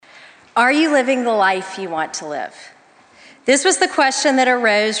Are you living the life you want to live? This was the question that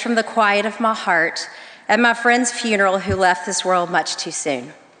arose from the quiet of my heart at my friend's funeral who left this world much too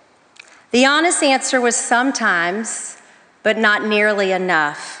soon. The honest answer was sometimes, but not nearly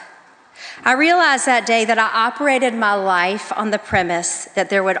enough. I realized that day that I operated my life on the premise that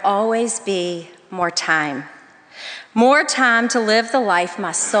there would always be more time to live the life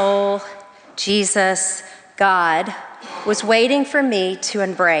my soul, Jesus, God, was waiting for me to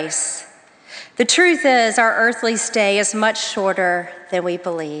embrace. The truth is, our earthly stay is much shorter than we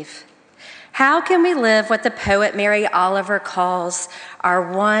believe. How can we live what the poet Mary Oliver calls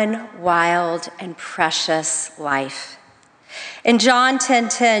our one wild and precious life? In John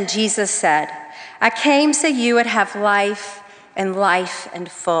 10:10, Jesus said, "I came so you would have life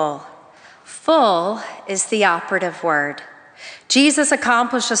and full." Full is the operative word. Jesus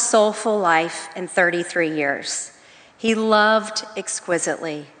accomplished a soulful life in 33 years. He loved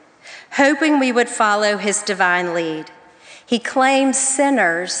exquisitely, hoping we would follow his divine lead. He claimed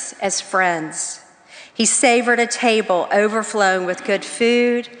sinners as friends. He savored a table overflowing with good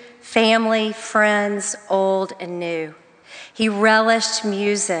food, family, friends, old and new. He relished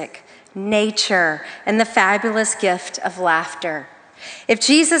music, nature, and the fabulous gift of laughter. If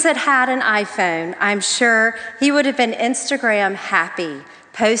Jesus had had an iPhone, I'm sure he would have been Instagram happy,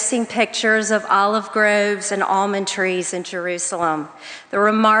 posting pictures of olive groves and almond trees in Jerusalem, the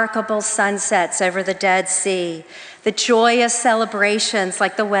remarkable sunsets over the Dead Sea, the joyous celebrations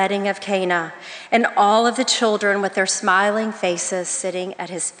like the wedding of Cana, and all of the children with their smiling faces sitting at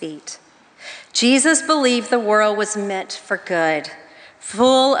his feet. Jesus believed the world was meant for good,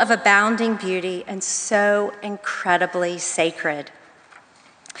 full of abounding beauty and so incredibly sacred.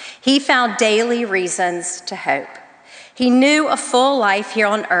 He found daily reasons to hope. He knew a full life here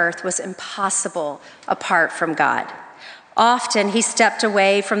on earth was impossible apart from God. Often he stepped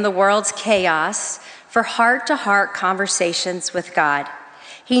away from the world's chaos for heart-to-heart conversations with God.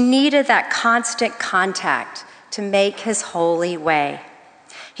 He needed that constant contact to make his holy way.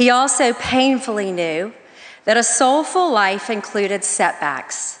 He also painfully knew that a soulful life included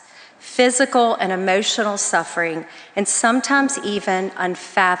setbacks, physical and emotional suffering, and sometimes even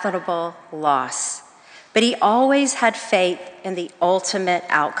unfathomable loss. But he always had faith in the ultimate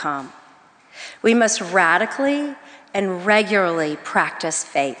outcome. We must radically and regularly practice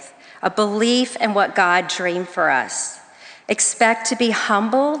faith, a belief in what God dreamed for us. Expect to be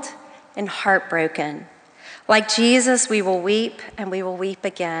humbled and heartbroken. Like Jesus, we will weep and we will weep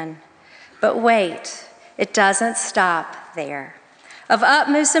again. But wait, it doesn't stop there. Of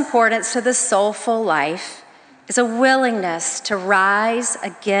utmost importance to the soulful life is a willingness to rise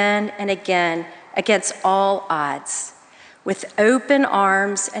again and again against all odds, with open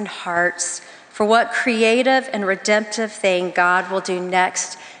arms and hearts for what creative and redemptive thing God will do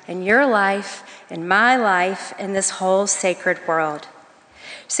next in your life, in my life, in this whole sacred world.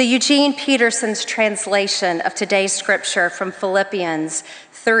 So Eugene Peterson's translation of today's scripture from Philippians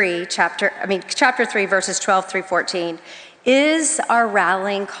 3, chapter 3, verses 12 through 14, is our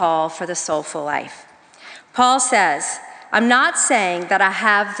rallying call for the soulful life. Paul says, "I'm not saying that I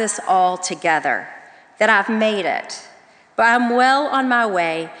have this all together, that I've made it, but I'm well on my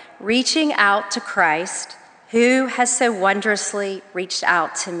way, reaching out to Christ, who has so wondrously reached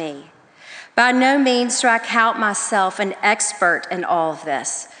out to me. By no means do I count myself an expert in all of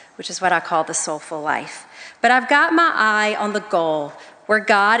this," which is what I call the soulful life. "But I've got my eye on the goal where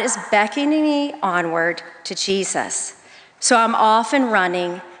God is beckoning me onward to Jesus. So I'm off and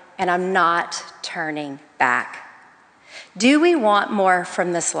running, and I'm not turning back." Do we want more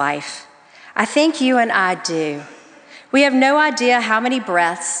from this life? I think you and I do. We have no idea how many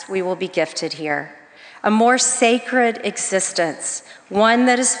breaths we will be gifted here. A more sacred existence, one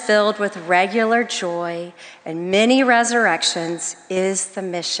that is filled with regular joy and many resurrections, is the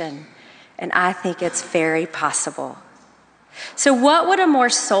mission, and I think it's very possible. So what would a more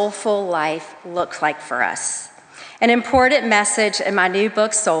soulful life look like for us? An important message in my new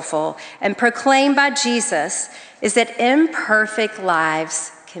book, Soulfull, and proclaimed by Jesus, is that imperfect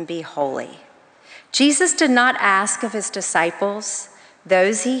lives can be holy. Jesus did not ask of his disciples,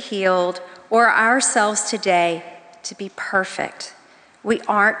 those he healed, or ourselves today to be perfect. We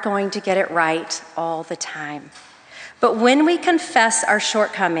aren't going to get it right all the time. But when we confess our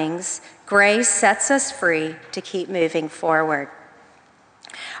shortcomings, grace sets us free to keep moving forward.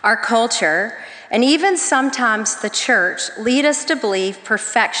 Our culture, and even sometimes the church, lead us to believe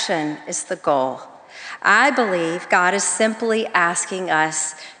perfection is the goal. I believe God is simply asking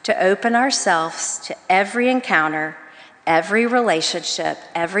us to open ourselves to every encounter, every relationship,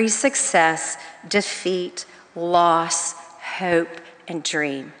 every success, defeat, loss, hope, and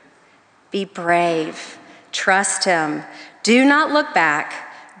dream. Be brave. Trust him. Do not look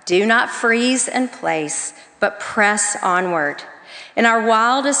back. Do not freeze in place, but press onward. In our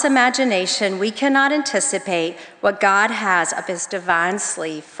wildest imagination, we cannot anticipate what God has up his divine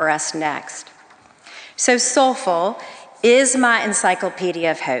sleeve for us next. So Soulfull is my encyclopedia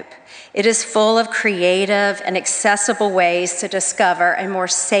of hope. It is full of creative and accessible ways to discover a more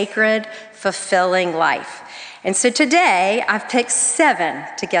sacred, fulfilling life. And so today, I've picked 7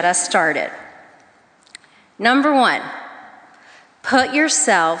 to get us started. Number 1, put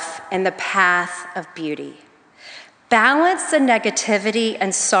yourself in the path of beauty. Balance the negativity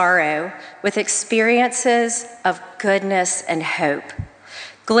and sorrow with experiences of goodness and hope.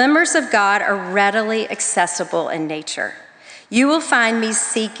 Glimmers of God are readily accessible in nature. You will find me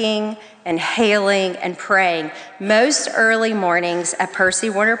seeking and hailing and praying most early mornings at Percy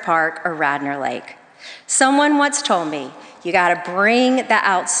Warner Park or Radnor Lake. Someone once told me, you gotta bring the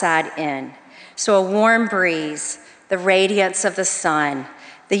outside in. So a warm breeze, the radiance of the sun,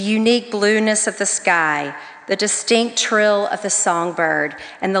 the unique blueness of the sky, the distinct trill of the songbird,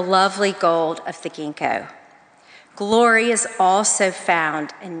 and the lovely gold of the ginkgo. Glory is also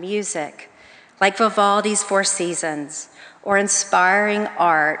found in music, like Vivaldi's Four Seasons, or inspiring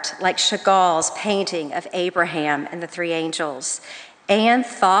art like Chagall's painting of Abraham and the Three Angels, and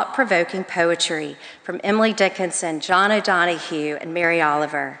thought-provoking poetry from Emily Dickinson, John O'Donohue, and Mary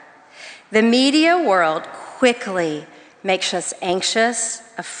Oliver. The media world quickly makes us anxious,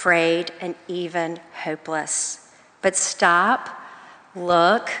 afraid, and even hopeless. But stop,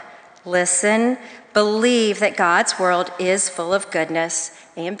 look, listen, believe that God's world is full of goodness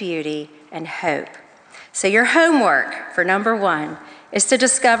and beauty and hope. So your homework for number 1 is to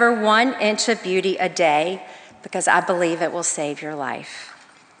discover 1 inch of beauty a day, because I believe it will save your life.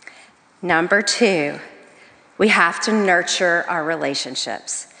 Number 2, we have to nurture our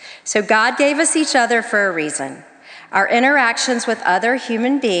relationships. So God gave us each other for a reason. Our interactions with other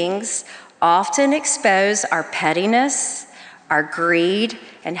human beings often expose our pettiness, our greed,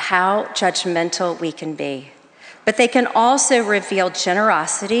 and how judgmental we can be. But they can also reveal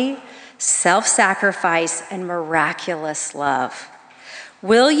generosity, self-sacrifice, and miraculous love.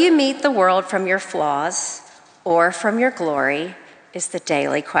 Will you meet the world from your flaws or from your glory is the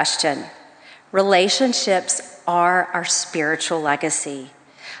daily question. Relationships are our spiritual legacy.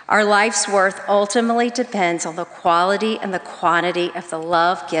 Our life's worth ultimately depends on the quality and the quantity of the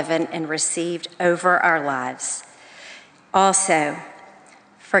love given and received over our lives. Also,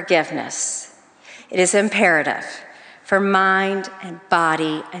 forgiveness. It is imperative for mind and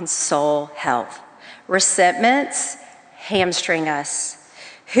body and soul health. Resentments hamstring us.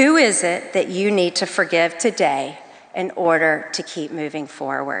 Who is it that you need to forgive today in order to keep moving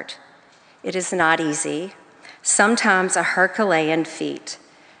forward? It is not easy, sometimes a Herculean feat,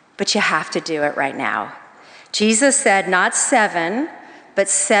 but you have to do it right now. Jesus said not 7, but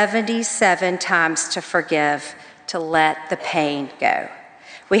 77 times to forgive, to let the pain go.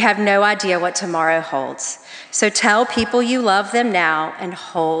 We have no idea what tomorrow holds, so tell people you love them now and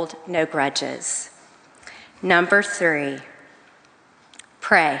hold no grudges. Number 3,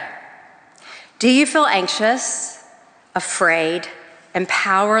 pray. Do you feel anxious, afraid, and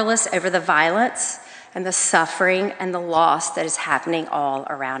powerless over the violence and the suffering and the loss that is happening all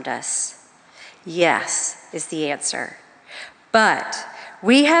around us? Yes is the answer. But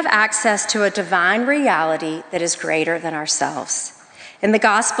we have access to a divine reality that is greater than ourselves. In the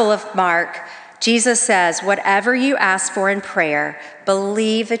Gospel of Mark, Jesus says, whatever you ask for in prayer,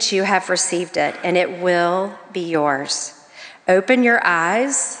 believe that you have received it and it will be yours. Open your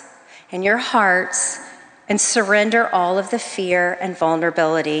eyes and your hearts and surrender all of the fear and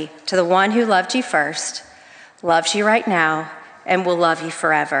vulnerability to the one who loved you first, loves you right now, and will love you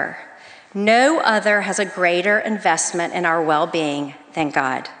forever. No other has a greater investment in our well-being than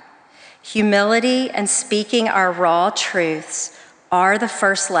God. Humility and speaking our raw truths are the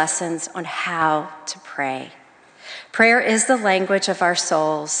first lessons on how to pray. Prayer is the language of our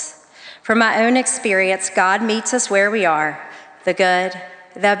souls. From my own experience, God meets us where we are, the good,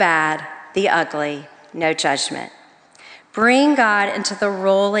 the bad, the ugly, no judgment. Bring God into the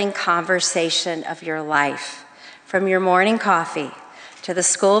rolling conversation of your life, from your morning coffee to the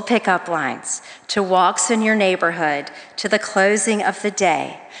school pickup lines, to walks in your neighborhood, to the closing of the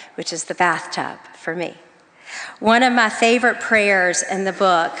day, which is the bathtub for me. One of my favorite prayers in the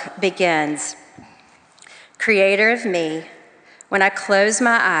book begins, Creator of me, when I close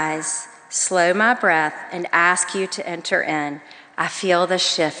my eyes, slow my breath, and ask you to enter in, I feel the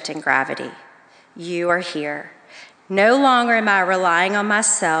shift in gravity. You are here. No longer am I relying on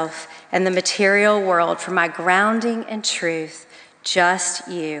myself and the material world for my grounding in truth. just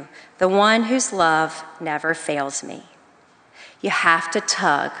you, the one whose love never fails me. You have to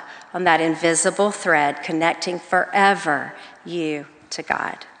tug on that invisible thread connecting forever you to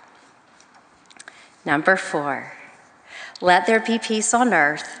God. Number 4, let there be peace on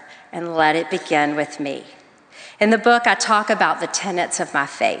earth and let it begin with me. In the book, I talk about the tenets of my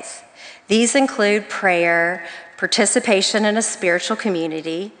faith. These include prayer, participation in a spiritual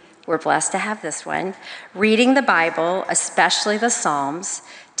community, we're blessed to have this one, reading the Bible, especially the Psalms,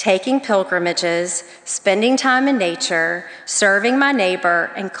 taking pilgrimages, spending time in nature, serving my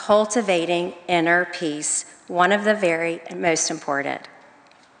neighbor, and cultivating inner peace, one of the very most important.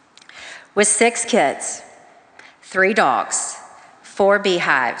 With 6 kids, 3 dogs, 4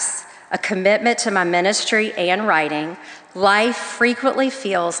 beehives, a commitment to my ministry and writing, life frequently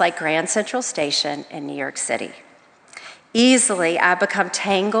feels like Grand Central Station in New York City. Easily, I become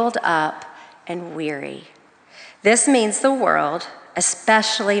tangled up and weary. This means the world,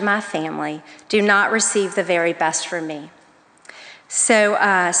 especially my family, do not receive the very best from me. So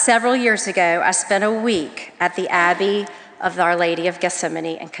several years ago, I spent a week at the Abbey of Our Lady of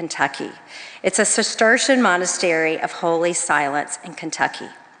Gethsemane in Kentucky. It's a Cistercian monastery of holy silence in Kentucky.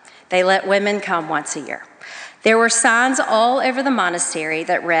 They let women come once a year. There were signs all over the monastery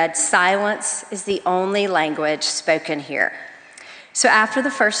that read, "Silence is the only language spoken here." So after the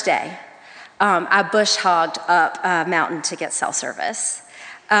first day, I bush hogged up a mountain to get cell service.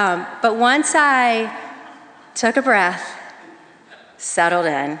 But once I took a breath, settled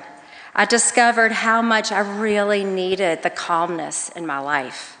in, I discovered how much I really needed the calmness in my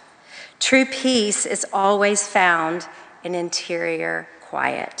life. True peace is always found in interior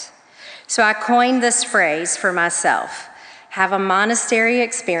quiet. So I coined this phrase for myself, have a monastery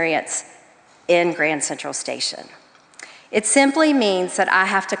experience in Grand Central Station. It simply means that I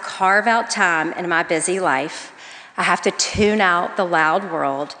have to carve out time in my busy life. I have to tune out the loud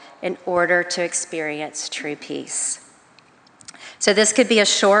world in order to experience true peace. So this could be a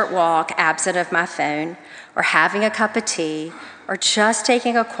short walk absent of my phone, or having a cup of tea, or just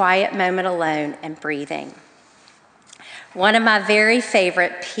taking a quiet moment alone and breathing. One of my very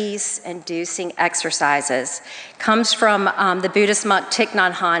favorite peace-inducing exercises comes from the Buddhist monk Thich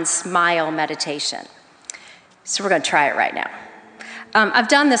Nhat Hanh's smile meditation. So we're going to try it right now. I've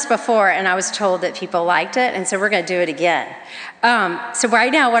done this before, and I was told that people liked it, and so we're going to do it again. So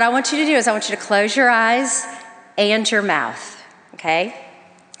right now, what I want you to do is I want you to close your eyes and your mouth, okay?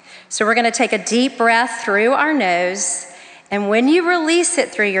 So we're going to take a deep breath through our nose, and when you release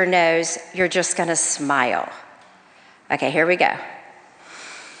it through your nose, you're just going to smile. Okay, here we go.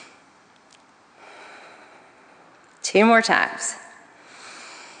 2 more times.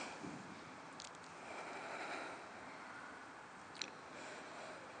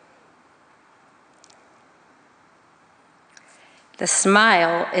 The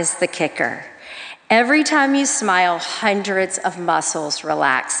smile is the kicker. Every time you smile, hundreds of muscles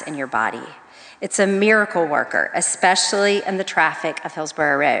relax in your body. It's a miracle worker, especially in the traffic of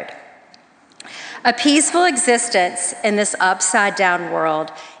Hillsborough Road. A peaceful existence in this upside-down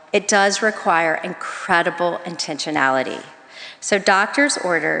world, it does require incredible intentionality. So doctor's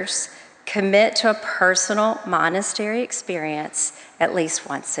orders, commit to a personal monastery experience at least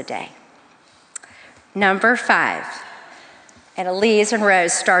once a day. Number 5, and Elise and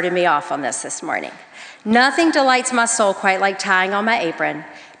Rose started me off on this morning. Nothing delights my soul quite like tying on my apron,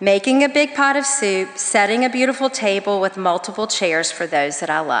 making a big pot of soup, setting a beautiful table with multiple chairs for those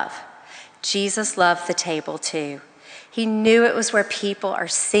that I love. Jesus loved the table too. He knew it was where people are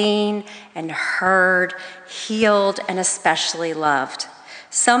seen and heard, healed, and especially loved.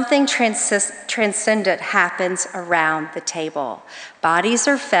 Something transcendent happens around the table. Bodies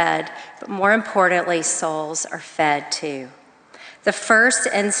are fed, but more importantly, souls are fed too. The first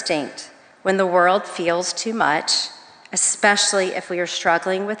instinct when the world feels too much, especially if we are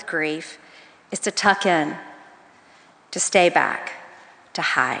struggling with grief, is to tuck in, to stay back, to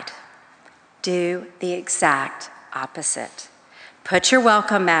hide. Do the exact opposite. Put your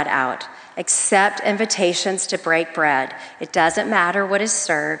welcome mat out. Accept invitations to break bread. It doesn't matter what is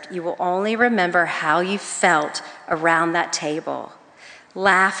served. You will only remember how you felt around that table.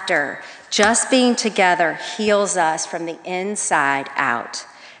 Laughter, just being together, heals us from the inside out.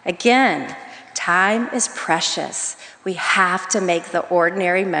 Again, time is precious. We have to make the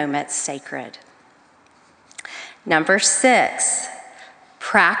ordinary moments sacred. Number 6,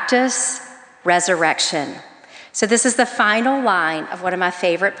 practice resurrection. So this is the final line of one of my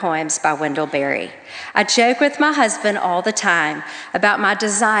favorite poems by Wendell Berry. I joke with my husband all the time about my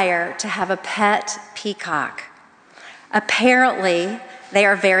desire to have a pet peacock. Apparently, they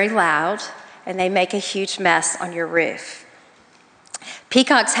are very loud and they make a huge mess on your roof.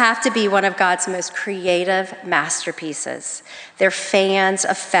 Peacocks have to be one of God's most creative masterpieces. They're fans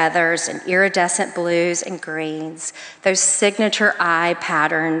of feathers and iridescent blues and greens, those signature eye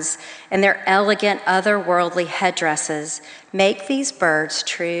patterns, and their elegant otherworldly headdresses make these birds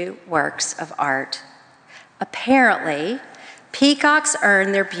true works of art. Apparently, peacocks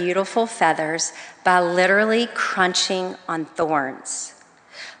earn their beautiful feathers by literally crunching on thorns.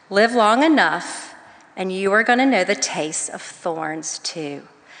 Live long enough, and you are going to know the taste of thorns too,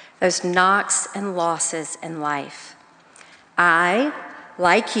 those knocks and losses in life. I,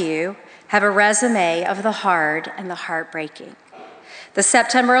 like you, have a resume of the hard and the heartbreaking. The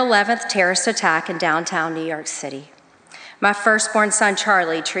September 11th terrorist attack in downtown New York City. My firstborn son,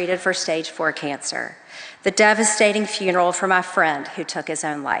 Charlie, treated for stage 4 cancer. The devastating funeral for my friend who took his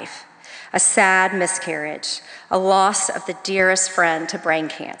own life. A sad miscarriage, a loss of the dearest friend to brain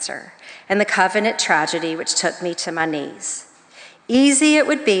cancer, and the Covenant tragedy which took me to my knees. Easy it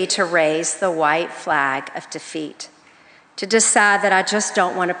would be to raise the white flag of defeat, to decide that I just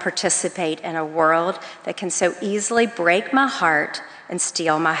don't want to participate in a world that can so easily break my heart and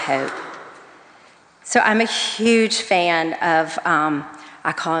steal my hope. So I'm a huge fan of,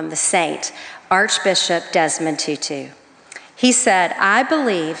 I call him the saint, Archbishop Desmond Tutu. He said, "I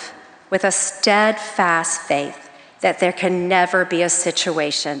believe with a steadfast faith that there can never be a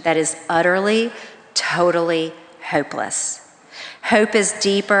situation that is utterly, totally hopeless. Hope is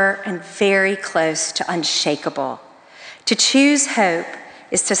deeper and very close to unshakable. To choose hope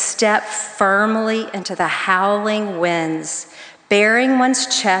is to step firmly into the howling winds, bearing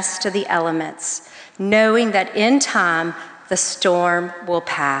one's chest to the elements, knowing that in time the storm will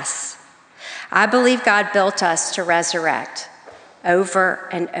pass. I believe God built us to resurrect over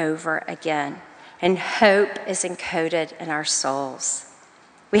and over again, and hope is encoded in our souls.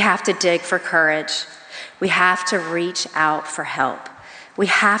 We have to dig for courage. We have to reach out for help. We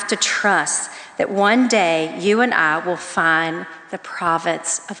have to trust that one day you and I will find the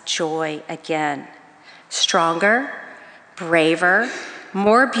province of joy again. Stronger, braver,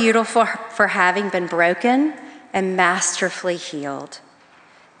 more beautiful for having been broken and masterfully healed.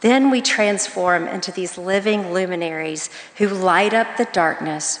 Then we transform into these living luminaries who light up the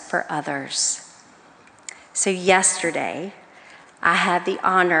darkness for others. So yesterday, I had the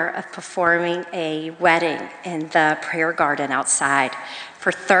honor of performing a wedding in the prayer garden outside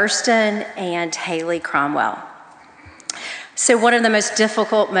for Thurston and Haley Cromwell. So one of the most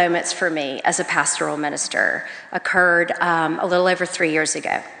difficult moments for me as a pastoral minister occurred a little over 3 years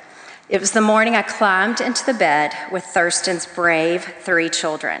ago. It was the morning I climbed into the bed with Thurston's brave 3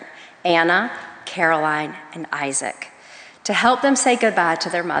 children, Anna, Caroline, and Isaac, to help them say goodbye to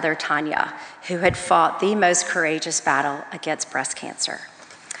their mother, Tanya, who had fought the most courageous battle against breast cancer.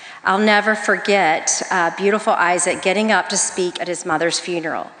 I'll never forget beautiful Isaac getting up to speak at his mother's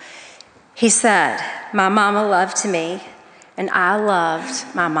funeral. He said, "My mama loved me, and I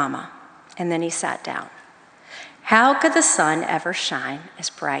loved my mama." And then he sat down. How could the sun ever shine as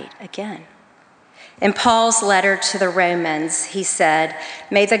bright again? In Paul's letter to the Romans, he said,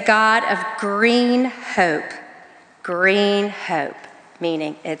 "May the God of green hope,"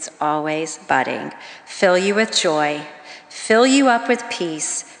 meaning it's always budding, "fill you with joy, fill you up with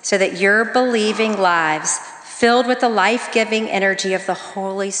peace, so that your believing lives, filled with the life-giving energy of the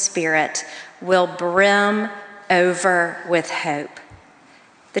Holy Spirit, will brim over with hope."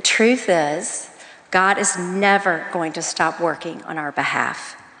 The truth is, God is never going to stop working on our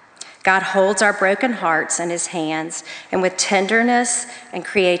behalf. God holds our broken hearts in his hands, and with tenderness and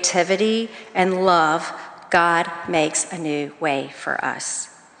creativity and love, God makes a new way for us.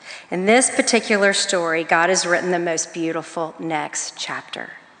 In this particular story, God has written the most beautiful next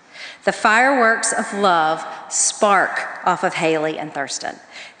chapter. The fireworks of love spark off of Haley and Thurston.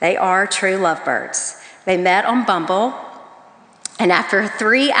 They are true lovebirds. They met on Bumble, and after a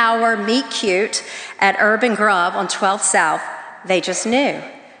 3-hour meet cute at Urban Grub on 12th South, they just knew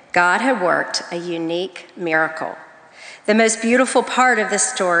God had worked a unique miracle. The most beautiful part of this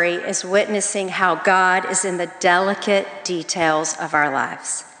story is witnessing how God is in the delicate details of our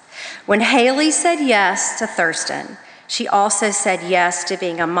lives. When Haley said yes to Thurston, she also said yes to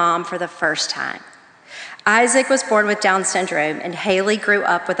being a mom for the first time. Isaac was born with Down syndrome, and Haley grew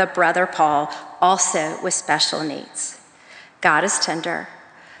up with a brother, Paul, also with special needs. God is tender.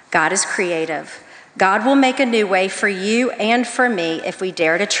 God is creative. God will make a new way for you and for me if we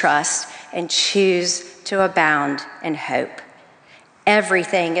dare to trust and choose to abound in hope.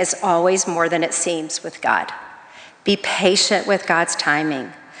 Everything is always more than it seems with God. Be patient with God's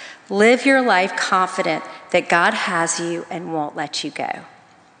timing. Live your life confident that God has you and won't let you go.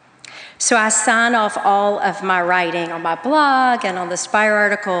 So I sign off all of my writing on my blog and on the Spire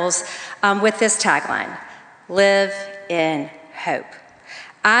articles with this tagline: live in hope.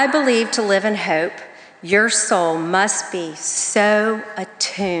 I believe to live in hope, your soul must be so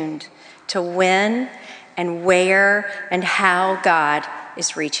attuned to when and where and how God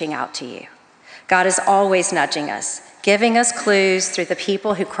is reaching out to you. God is always nudging us, giving us clues through the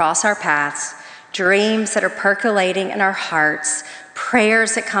people who cross our paths, dreams that are percolating in our hearts,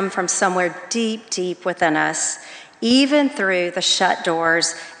 prayers that come from somewhere deep, deep within us, even through the shut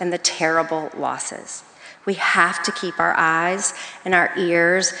doors and the terrible losses. We have to keep our eyes and our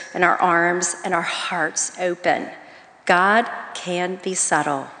ears and our arms and our hearts open. God can be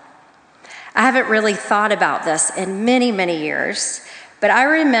subtle. I haven't really thought about this in many, many years, but I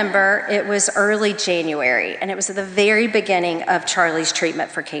remember it was early January, and it was at the very beginning of Charlie's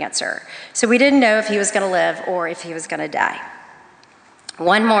treatment for cancer. So we didn't know if he was going to live or if he was going to die.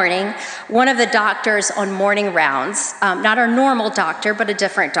 One morning, one of the doctors on morning rounds, not our normal doctor, but a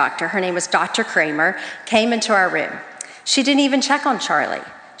different doctor, her name was Dr. Kramer, came into our room. She didn't even check on Charlie.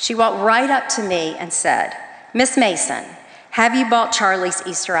 She walked right up to me and said, "Miss Mason, have you bought Charlie's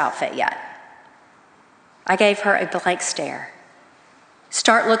Easter outfit yet?" I gave her a blank stare.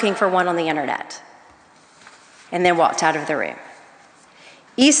 "Start looking for one on the internet," and then walked out of the room.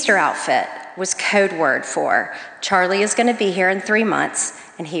 Easter outfit was code word for Charlie is going to be here in 3 months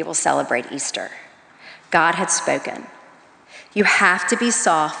and he will celebrate Easter. God had spoken. You have to be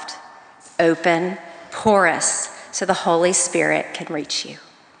soft, open, porous so the Holy Spirit can reach you.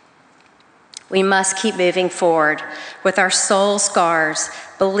 We must keep moving forward with our soul scars,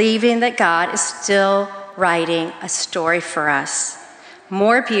 believing that God is still writing a story for us.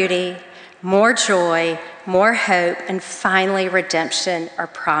 More beauty, more joy, more hope, and finally redemption are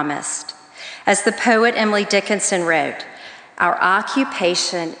promised. As the poet Emily Dickinson wrote, our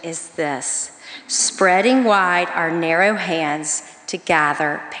occupation is this: spreading wide our narrow hands to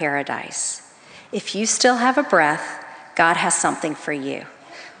gather paradise. If you still have a breath, God has something for you.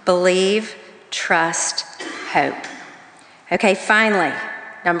 Believe, trust, hope. Okay, finally,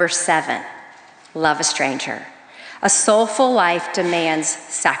 number 7, love a stranger. A soulful life demands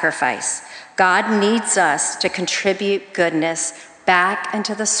sacrifice. God needs us to contribute goodness back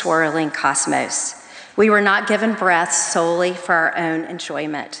into the swirling cosmos. We were not given breath solely for our own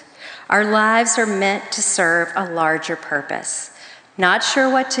enjoyment. Our lives are meant to serve a larger purpose. Not sure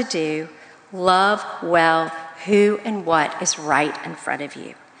what to do? Love well who and what is right in front of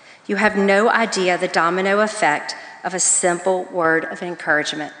you. You have no idea the domino effect of a simple word of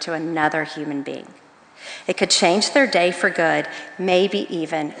encouragement to another human being. It could change their day for good, maybe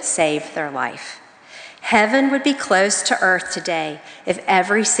even save their life. Heaven would be close to earth today if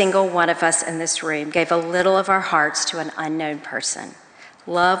every single one of us in this room gave a little of our hearts to an unknown person.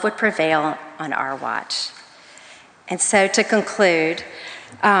 Love would prevail on our watch. And so to conclude,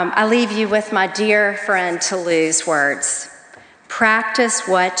 I leave you with my dear friend Toulou's words. Practice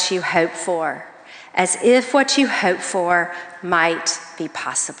what you hope for, as if what you hope for might be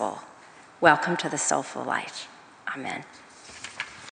possible. Welcome to the Soulful Life. Amen.